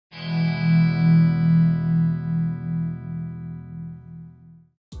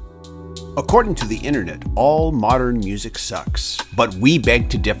According to the internet, all modern music sucks, but we beg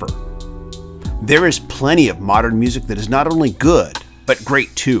to differ. There is plenty of modern music that is not only good, but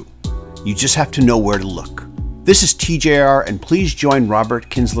great too. You just have to know where to look. This is TJR, and please join Robert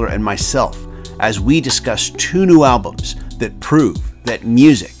Kinsler and myself as we discuss two new albums that prove that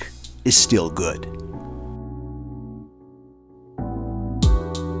music is still good.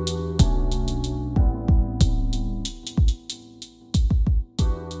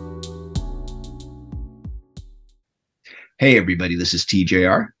 Hey everybody, this is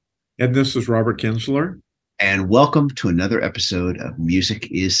TJR. And this is Robert Kinsler. And welcome to another episode of Music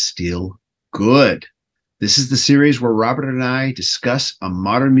is Still Good. This is the series where Robert and I discuss a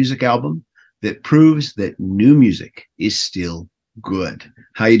modern music album that proves that new music is still good.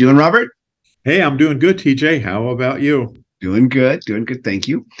 How you doing, Robert? Hey, I'm doing good, TJ. How about you? Doing good. Thank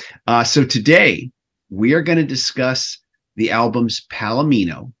you. So today we are going to discuss the albums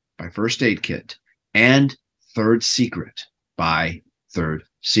Palomino by First Aid Kit and Third Secret by Third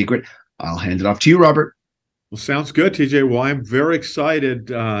Secret. I'll hand it off to you, Robert. Well, sounds good, TJ. Well, I'm very excited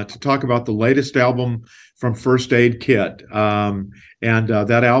to talk about the latest album from First Aid Kit.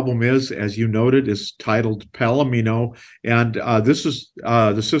 That album is, as you noted, is titled Palomino. And this is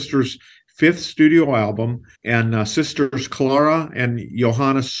the sisters' fifth studio album. And sisters Clara and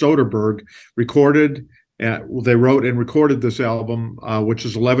Johannes Soderberg they wrote and recorded this album, which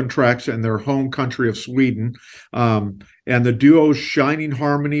is 11 tracks in their home country of Sweden. And the duo's shining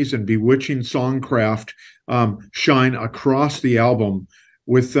harmonies and bewitching songcraft shine across the album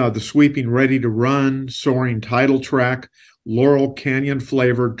with the sweeping Ready to Run, soaring title track, Laurel Canyon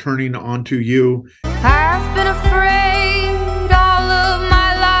flavored Turning Onto You. I've been afraid all of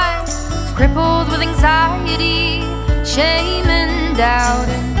my life, crippled with anxiety, shame and doubt,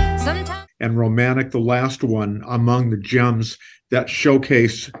 and sometimes... And Romantic, the last one among the gems that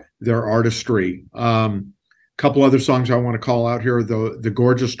showcase their artistry. Couple other songs I want to call out here, the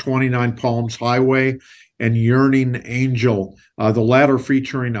gorgeous 29 Palms Highway and Yearning Angel, the latter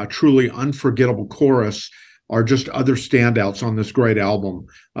featuring a truly unforgettable chorus, are just other standouts on this great album.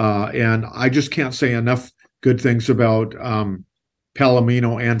 And I just can't say enough good things about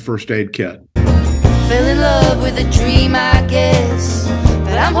Palomino and First Aid Kit. Fell in love with a dream, I guess,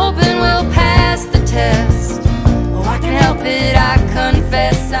 but I'm hoping we'll pass the test. Oh, I can help it, I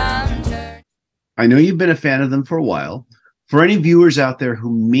confess I'm turned. I know you've been a fan of them for a while. For any viewers out there who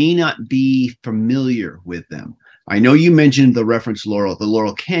may not be familiar with them, I know you mentioned the reference the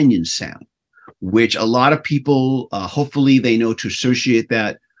Laurel Canyon sound, which a lot of people, hopefully they know to associate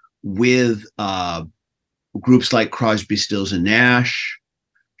that with groups like Crosby, Stills and Nash,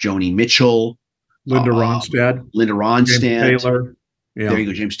 Joni Mitchell, Linda Ronstadt, James Taylor. Yeah. There you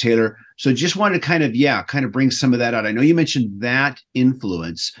go, James Taylor. So just wanted to kind of bring some of that out. I know you mentioned that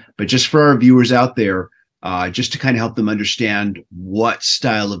influence, but just for our viewers out there, just to kind of help them understand what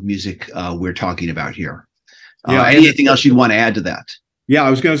style of music we're talking about here. Anything else you'd want to add to that? Yeah, I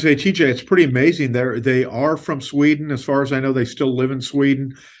was going to say, TJ, it's pretty amazing. They are from Sweden. As far as I know, they still live in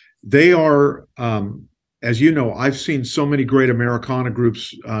Sweden. They are, as you know, I've seen so many great Americana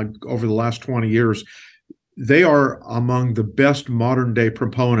groups over the last 20 years. They are among the best modern day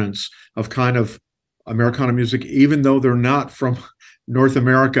proponents of kind of Americana music, even though they're not from North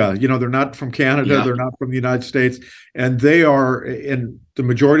America. You know, they're not from Canada. Yeah. They're not from the United States. And they are, and the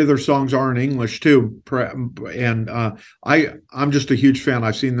majority of their songs are in English too. And I'm just a huge fan.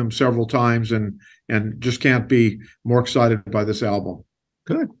 I've seen them several times and just can't be more excited by this album.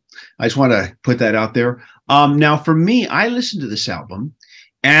 Good. I just want to put that out there. Now, for me, I listened to this album,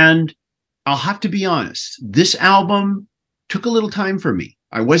 and I'll have to be honest, this album took a little time for me.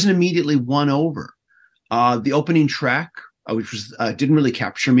 I wasn't immediately won over. The opening track, which was didn't really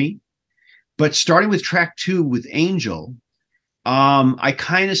capture me. But starting with track 2 with Angel, I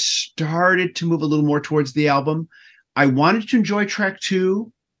kind of started to move a little more towards the album. I wanted to enjoy track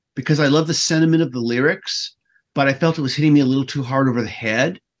 2 because I love the sentiment of the lyrics, but I felt it was hitting me a little too hard over the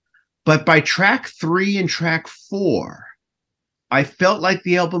head. But by track 3 and track 4, I felt like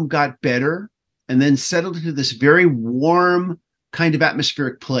the album got better and then settled into this very warm kind of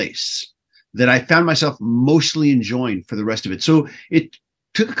atmospheric place that I found myself mostly enjoying for the rest of it. So it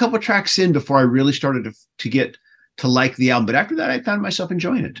took a couple of tracks in before I really started to get to like the album. But after that, I found myself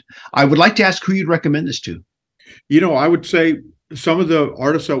enjoying it. I would like to ask who you'd recommend this to. You know, I would say some of the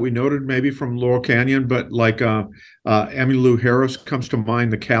artists that we noted, maybe from Laurel Canyon, but like Emmylou Harris comes to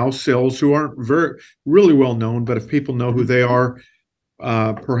mind, the Cowsills, who aren't really well known, but if people know who they are,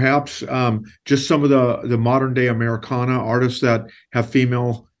 perhaps just some of the modern day Americana artists that have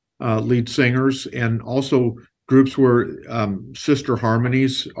female lead singers, and also groups where sister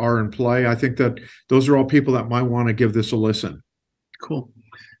harmonies are in play. I think that those are all people that might want to give this a listen. Cool.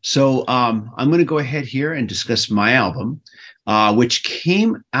 So I'm going to go ahead here and discuss my album, which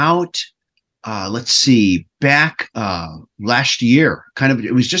came out, let's see, back last year. Kind of,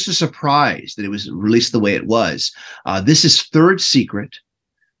 it was just a surprise that it was released the way it was. This is Third Secret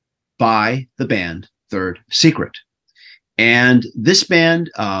by the band Third Secret. And this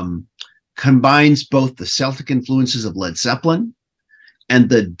band combines both the Celtic influences of Led Zeppelin and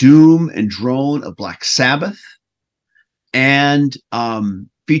the doom and drone of Black Sabbath, and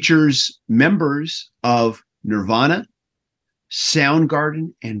features members of Nirvana,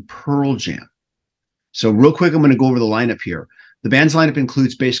 Soundgarden, and Pearl Jam. So real quick, I'm going to go over the lineup here. The band's lineup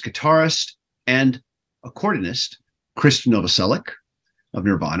includes bass guitarist and accordionist Kristen Novoselic of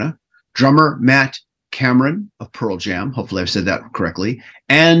Nirvana, drummer Matt Cameron of Pearl Jam, hopefully I've said that correctly,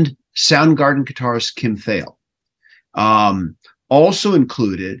 and Soundgarden guitarist Kim Thale. Also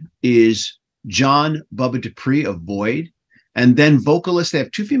included is John Bubba Dupree of Void, and then vocalists. They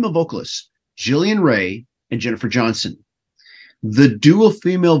have two female vocalists, Jillian Ray and Jennifer Johnson. The dual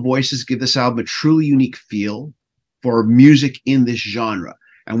female voices give this album a truly unique feel for music in this genre.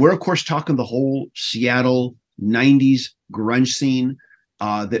 And we're, of course, talking the whole Seattle 90s grunge scene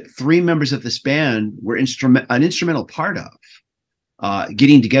that three members of this band were an instrumental part of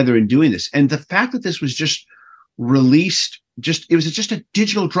getting together and doing this. And the fact that this was just released, it was just a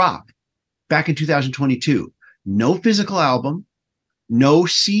digital drop back in 2022. No physical album, no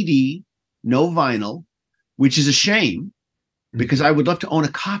CD, no vinyl, which is a shame because I would love to own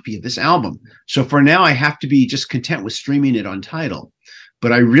a copy of this album. So for now, I have to be just content with streaming it on Tidal.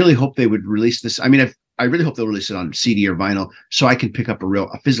 But I really hope they would release this. I mean, I really hope they'll release it on CD or vinyl so I can pick up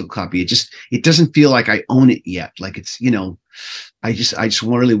a physical copy. It doesn't feel like I own it yet. Like it's, I just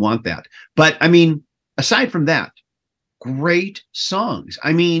really want that. But I mean, aside from that, great songs.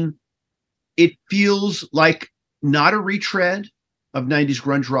 I mean, it feels like not a retread of 90s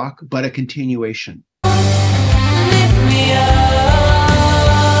grunge rock, but a continuation. Lift me up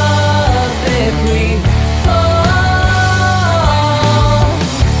if we fall.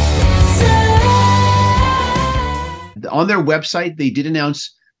 On their website, they did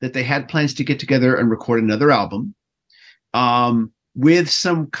announce that they had plans to get together and record another album with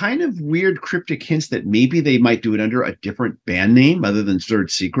some kind of weird cryptic hints that maybe they might do it under a different band name other than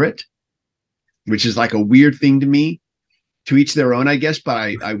Third Secret, which is like a weird thing to me. To each their own, I guess, but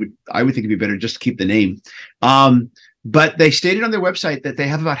I would think it'd be better just to keep the name. But they stated on their website that they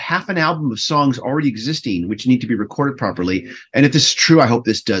have about half an album of songs already existing, which need to be recorded properly. And if this is true, I hope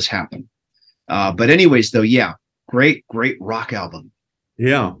this does happen. But anyways, though, yeah, great rock album.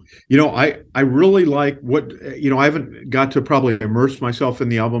 Yeah. I really like what, I haven't got to probably immerse myself in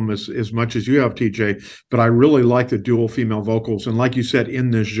the album as much as you have, TJ, but I really like the dual female vocals. And like you said,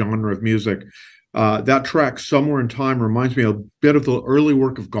 in this genre of music, that track Somewhere in Time reminds me a bit of the early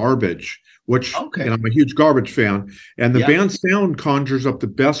work of Garbage, which and I'm a huge Garbage fan. And the band's sound conjures up the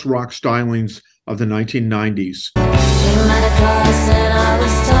best rock stylings of the 1990s.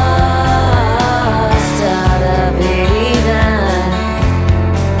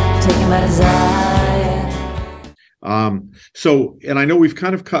 So, and I know we've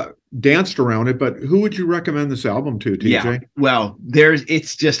kind of danced around it, but who would you recommend this album to, TJ? Yeah, well,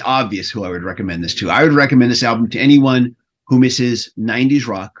 it's just obvious who I would recommend this to. I would recommend this album to anyone who misses 90s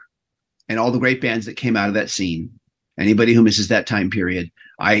rock and all the great bands that came out of that scene. Anybody who misses that time period.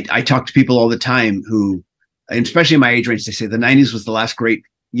 I talk to people all the time who, and especially in my age range, they say the 90s was the last great,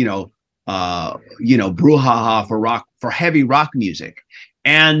 brouhaha for rock, for heavy rock music.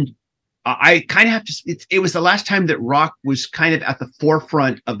 And I kind of have to, it was the last time that rock was kind of at the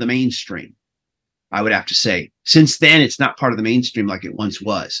forefront of the mainstream, I would have to say. Since then, it's not part of the mainstream like it once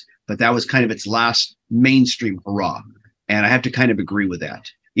was, but that was kind of its last mainstream hurrah. And I have to kind of agree with that,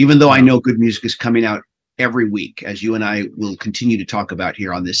 even though I know good music is coming out every week, as you and I will continue to talk about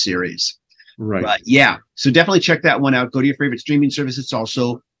here on this series. Right. But yeah, so definitely check that one out. Go to your favorite streaming service. It's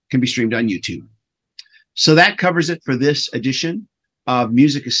also can be streamed on YouTube. So that covers it for this edition of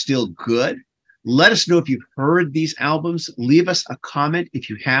Music is Still Good. Let us know if you've heard these albums. Leave us a comment if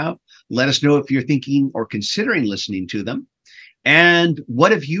you have. Let us know if you're thinking or considering listening to them. And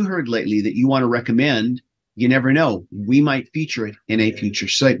what have you heard lately that you want to recommend? You never know. We might feature it in a future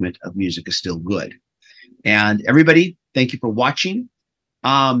segment of Music is Still Good. And everybody, thank you for watching.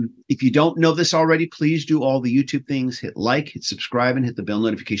 If you don't know this already, please do all the YouTube things. Hit like, hit subscribe, and hit the bell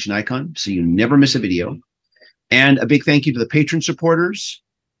notification icon so you never miss a video. And a big thank you to the patron supporters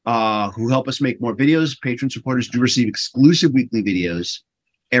who help us make more videos. Patron supporters do receive exclusive weekly videos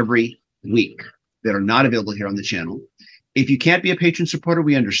every week. that are not available here on the channel. If you can't be a patron supporter,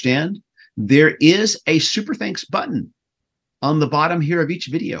 we understand. There is a super thanks button on the bottom here of each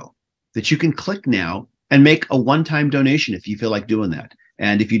video that you can click now and make a one-time donation if you feel like doing that.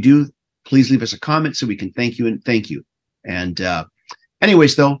 And if you do, please leave us a comment so we can thank you and thank you. And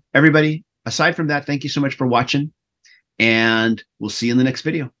anyways, though, everybody, aside from that, thank you so much for watching, and we'll see you in the next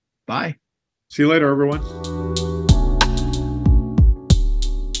video. Bye. See you later, everyone.